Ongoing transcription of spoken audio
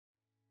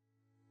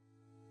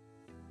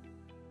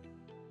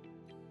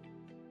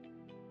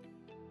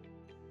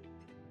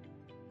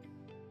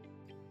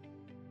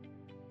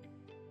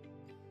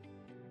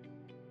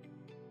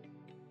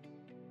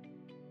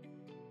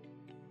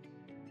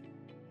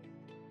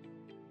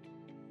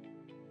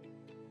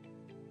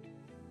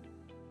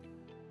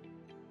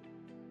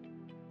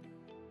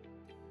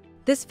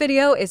This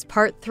video is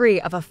part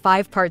 3 of a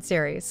 5-part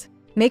series.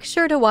 Make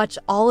sure to watch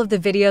all of the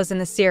videos in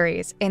the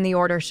series in the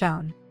order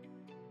shown.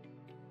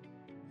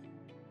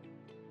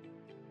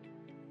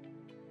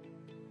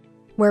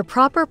 Wear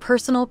proper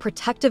personal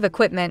protective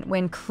equipment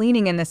when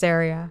cleaning in this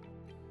area.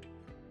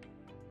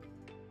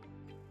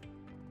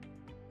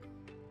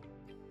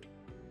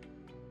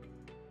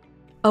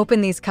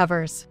 Open these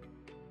covers.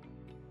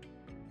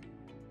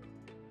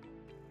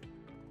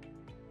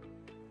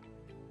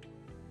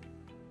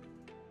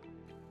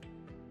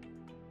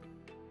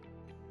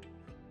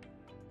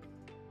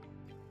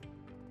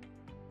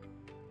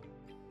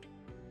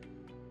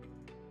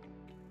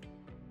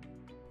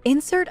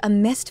 Insert a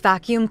mist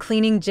vacuum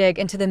cleaning jig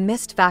into the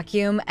mist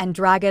vacuum and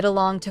drag it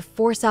along to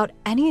force out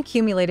any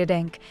accumulated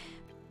ink.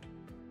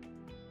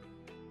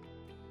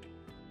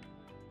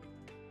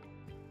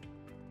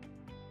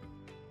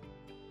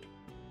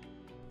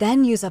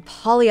 Then use a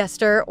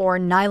polyester or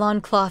nylon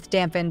cloth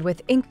dampened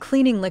with ink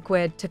cleaning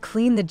liquid to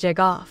clean the jig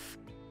off.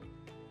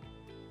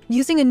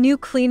 Using a new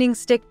cleaning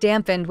stick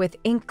dampened with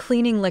ink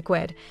cleaning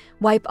liquid,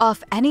 wipe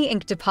off any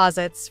ink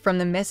deposits from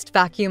the mist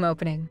vacuum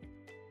opening.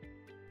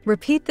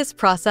 Repeat this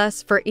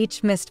process for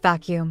each mist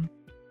vacuum.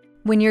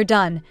 When you're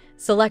done,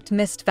 select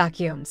mist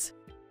vacuums.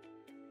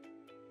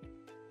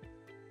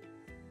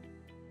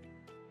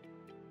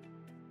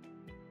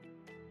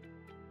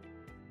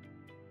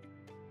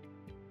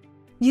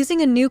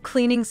 Using a new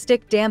cleaning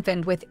stick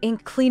dampened with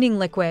ink cleaning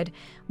liquid,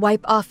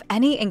 wipe off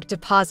any ink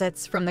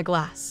deposits from the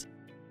glass.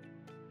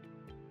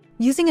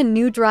 Using a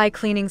new dry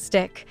cleaning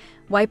stick,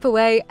 wipe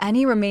away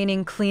any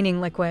remaining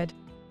cleaning liquid.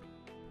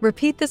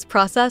 Repeat this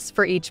process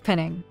for each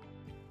pinning.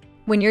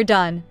 When you're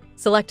done,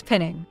 select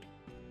pinning.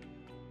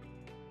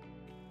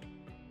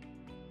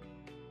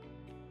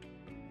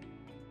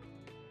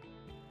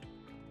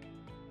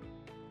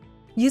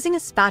 Using a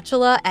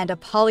spatula and a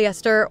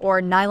polyester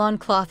or nylon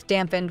cloth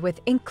dampened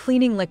with ink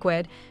cleaning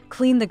liquid,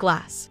 clean the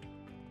glass.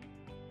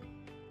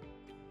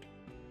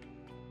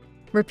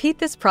 Repeat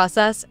this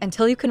process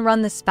until you can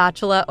run the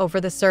spatula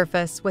over the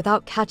surface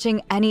without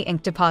catching any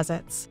ink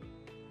deposits.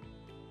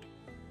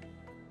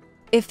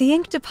 If the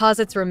ink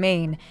deposits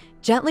remain,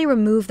 gently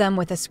remove them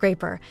with a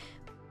scraper.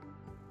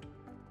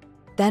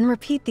 Then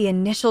repeat the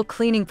initial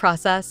cleaning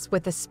process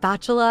with the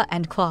spatula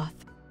and cloth.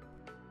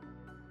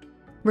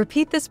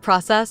 Repeat this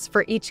process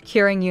for each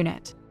curing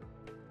unit.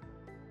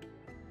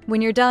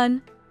 When you're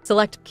done,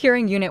 select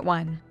Curing Unit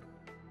 1.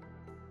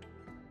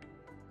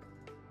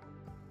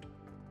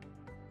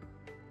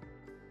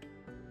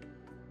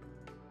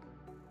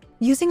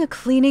 Using a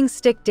cleaning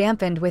stick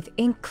dampened with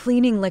ink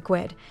cleaning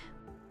liquid,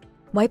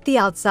 wipe the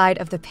outside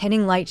of the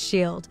pinning light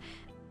shield,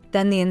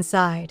 then the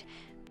inside,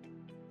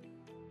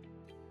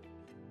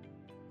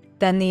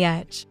 then the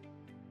edge.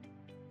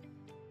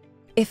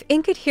 If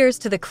ink adheres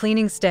to the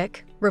cleaning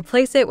stick,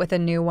 replace it with a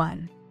new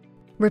one.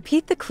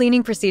 Repeat the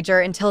cleaning procedure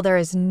until there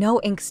is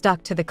no ink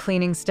stuck to the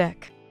cleaning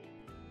stick.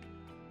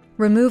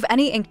 Remove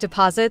any ink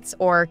deposits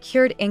or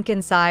cured ink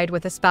inside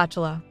with a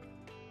spatula.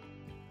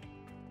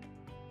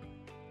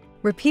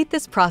 Repeat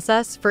this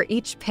process for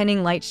each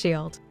pinning light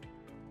shield.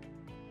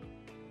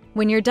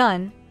 When you're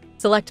done,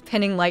 select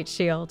Pinning Light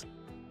Shield.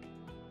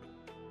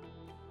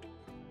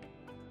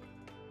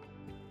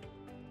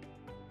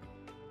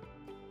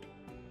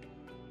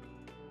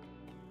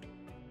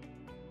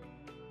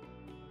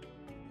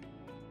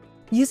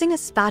 Using a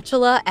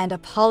spatula and a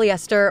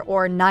polyester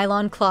or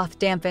nylon cloth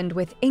dampened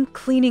with ink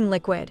cleaning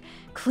liquid,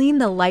 clean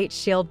the light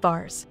shield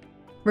bars.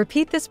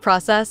 Repeat this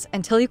process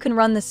until you can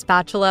run the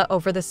spatula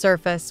over the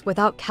surface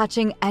without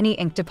catching any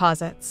ink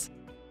deposits.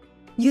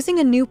 Using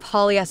a new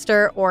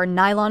polyester or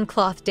nylon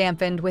cloth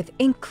dampened with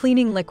ink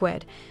cleaning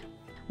liquid,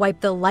 wipe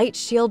the light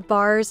shield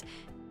bars,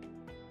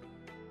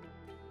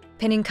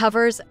 pinning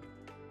covers,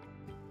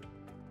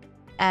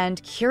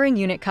 and curing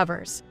unit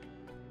covers.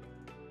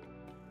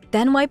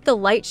 Then wipe the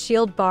light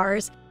shield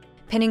bars,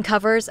 pinning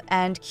covers,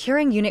 and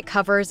curing unit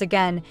covers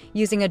again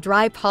using a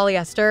dry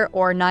polyester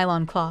or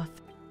nylon cloth.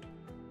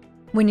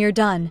 When you're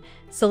done,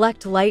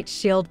 select light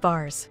shield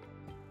bars.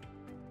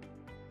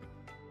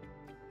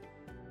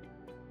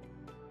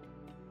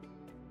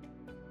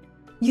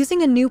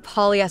 Using a new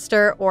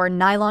polyester or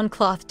nylon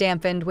cloth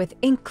dampened with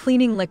ink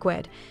cleaning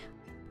liquid,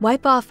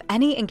 wipe off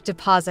any ink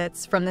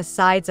deposits from the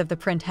sides of the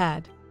print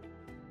head.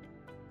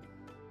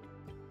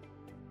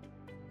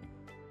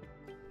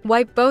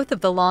 Wipe both of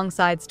the long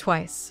sides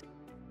twice.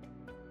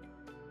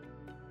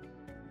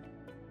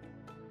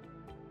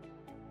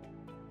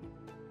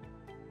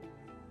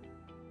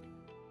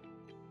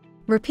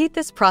 Repeat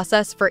this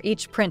process for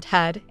each print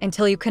head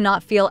until you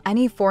cannot feel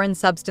any foreign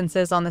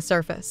substances on the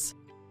surface.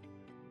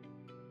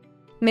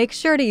 Make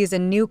sure to use a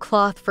new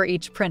cloth for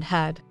each print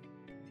head.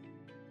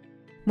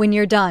 When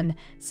you're done,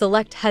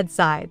 select head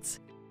sides.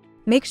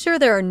 Make sure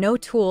there are no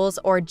tools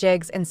or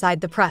jigs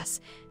inside the press.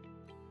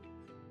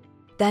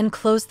 Then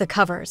close the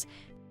covers.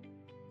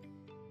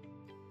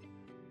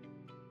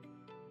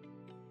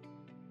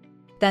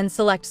 Then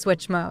select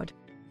Switch Mode.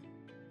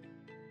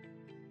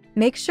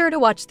 Make sure to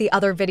watch the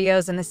other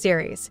videos in the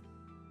series.